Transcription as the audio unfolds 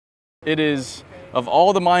It is, of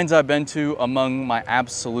all the mines I've been to, among my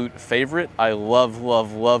absolute favorite. I love,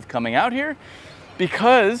 love, love coming out here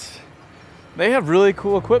because they have really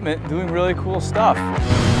cool equipment doing really cool stuff.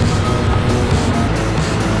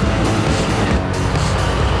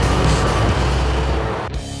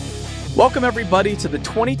 Welcome everybody to the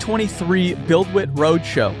 2023 BuildWitt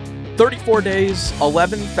Roadshow. 34 days,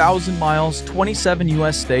 11,000 miles, 27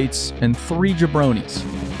 US states, and 3 jabronis.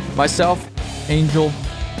 Myself, Angel,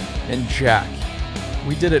 and Jack.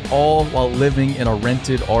 We did it all while living in a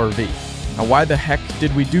rented RV. Now, why the heck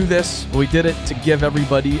did we do this? Well, we did it to give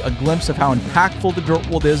everybody a glimpse of how impactful the dirt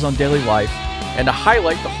world is on daily life and to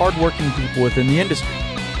highlight the hardworking people within the industry.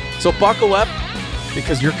 So buckle up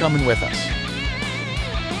because you're coming with us.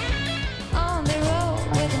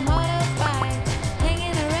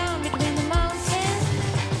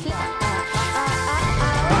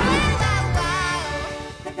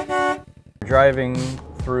 Driving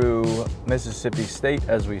through Mississippi State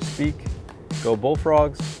as we speak. Go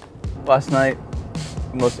Bullfrogs. Last night,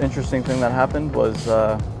 the most interesting thing that happened was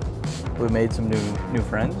we made some new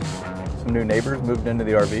friends. Some new neighbors moved into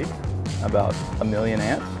the RV. About 1 million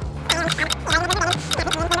ants.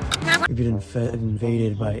 We've been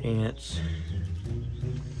invaded by ants.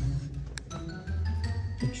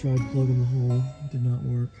 I tried plugging the hole. It did not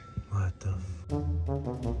work. What the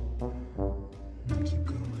Keep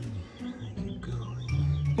going.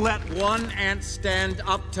 Let one ant stand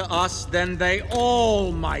up to us, then they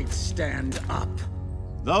all might stand up.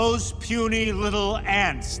 Those puny little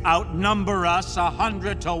ants outnumber us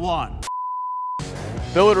 100 to 1.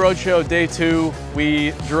 BuildWitt Roadshow Day 2.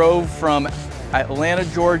 We drove from Atlanta,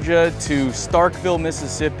 Georgia to Starkville,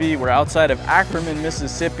 Mississippi. We're outside of Ackerman,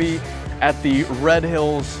 Mississippi at the Red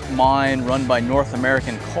Hills mine run by North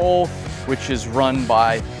American Coal, which is run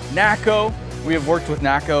by NACCO. We have worked with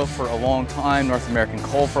NACCO for a long time, North American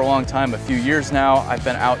Coal for a long time, a few years now. I've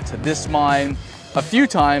been out to this mine a few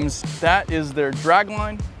times. That is their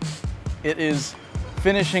dragline. It is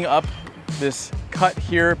finishing up this cut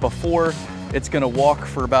here before it's gonna walk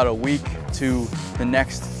for about a week to the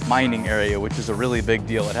next mining area, which is a really big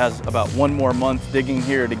deal. It has about 1 more month digging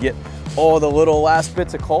here to get all the little last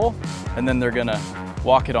bits of coal, and then they're gonna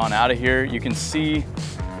walk it on out of here. You can see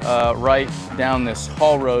right down this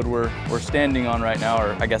haul road we're standing on right now,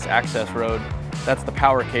 or I guess access road. That's the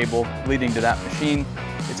power cable leading to that machine.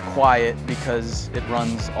 It's quiet because it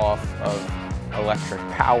runs off of electric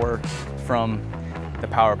power from the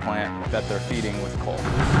power plant that they're feeding with coal.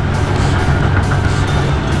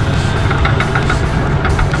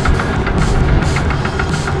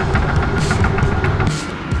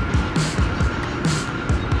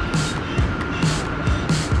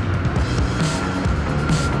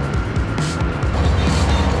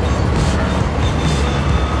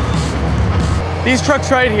 These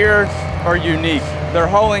trucks right here are unique. They're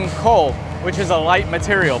hauling coal, which is a light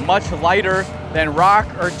material, much lighter than rock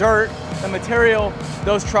or dirt, the material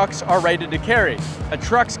those trucks are rated to carry. A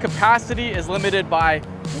truck's capacity is limited by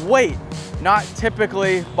weight, not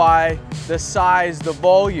typically by the size, the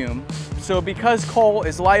volume. So because coal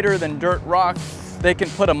is lighter than dirt rock, they can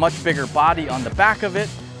put a much bigger body on the back of it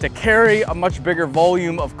to carry a much bigger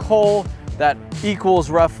volume of coal that equals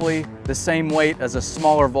roughly the same weight as a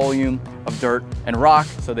smaller volume of dirt and rock,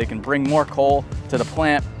 so they can bring more coal to the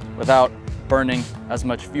plant without burning as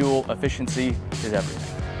much fuel. Efficiency is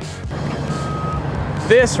everything.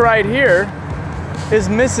 This right here is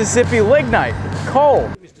Mississippi lignite, coal.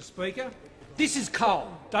 Mr. Speaker, this is coal.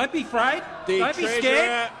 Don't be afraid. Don't be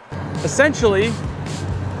scared. Essentially,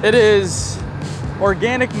 it is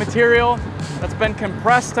organic material that's been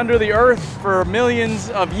compressed under the earth for millions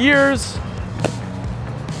of years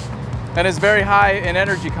and is very high in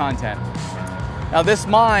energy content. Now this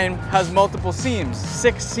mine has multiple seams,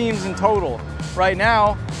 6 seams in total. Right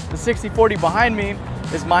now, the 6040 behind me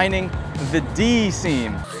is mining the D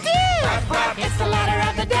seam. It's the letter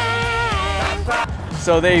of the day.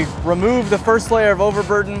 So they remove the first layer of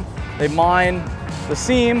overburden, they mine the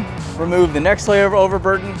seam, remove the next layer of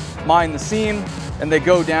overburden, mine the seam, and they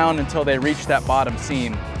go down until they reach that bottom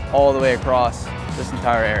seam all the way across this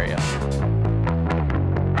entire area.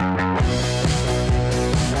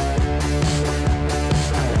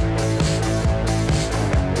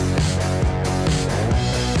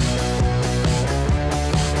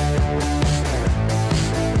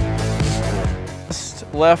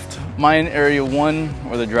 Left mine area 1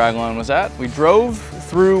 where the dragline was at. We drove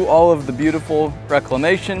through all of the beautiful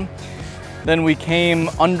reclamation. Then we came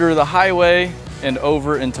under the highway and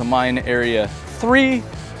over into mine area 3.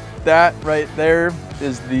 That right there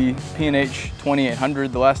is the P&H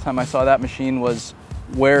 2800. The last time I saw that machine was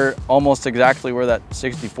where almost exactly where that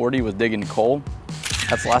 6040 was digging coal.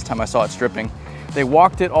 That's the last time I saw it stripping. They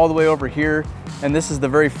walked it all the way over here, and this is the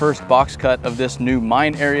very first box cut of this new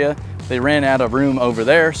mine area. They ran out of room over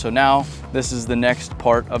there, so now this is the next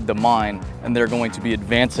part of the mine, and they're going to be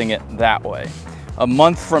advancing it that way. A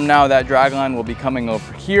month from now, that dragline will be coming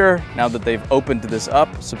over here, now that they've opened this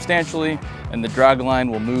up substantially, and the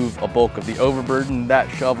dragline will move a bulk of the overburden. That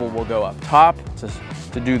shovel will go up top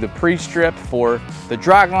to do the pre-strip for the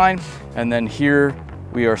dragline, and then here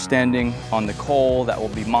we are standing on the coal that will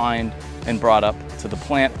be mined and brought up to the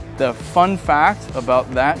plant. The fun fact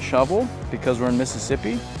about that shovel, because we're in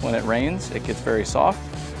Mississippi, when it rains, it gets very soft.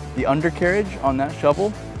 The undercarriage on that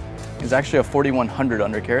shovel is actually a 4100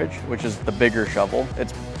 undercarriage, which is the bigger shovel.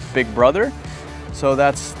 It's big brother. So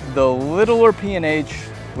that's the littler P&H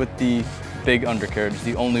with the big undercarriage,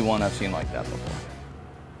 the only one I've seen like that before.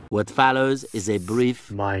 What follows is a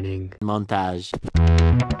brief Mining. montage.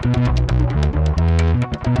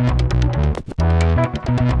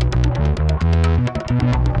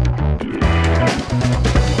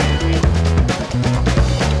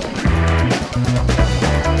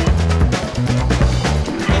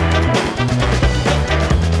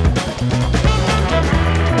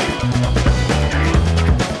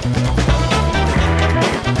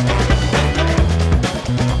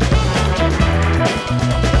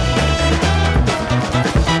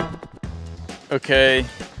 Okay,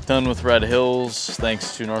 done with Red Hills,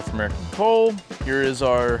 thanks to North American Coal. Here is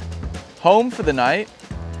our home for the night.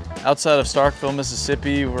 Outside of Starkville,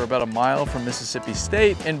 Mississippi, we're about a mile from Mississippi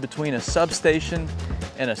State, in between a substation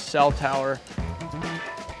and a cell tower.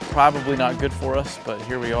 Probably not good for us, but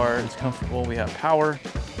here we are, it's comfortable, we have power.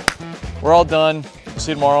 We're all done,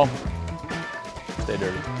 see you tomorrow. Stay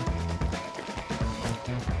dirty.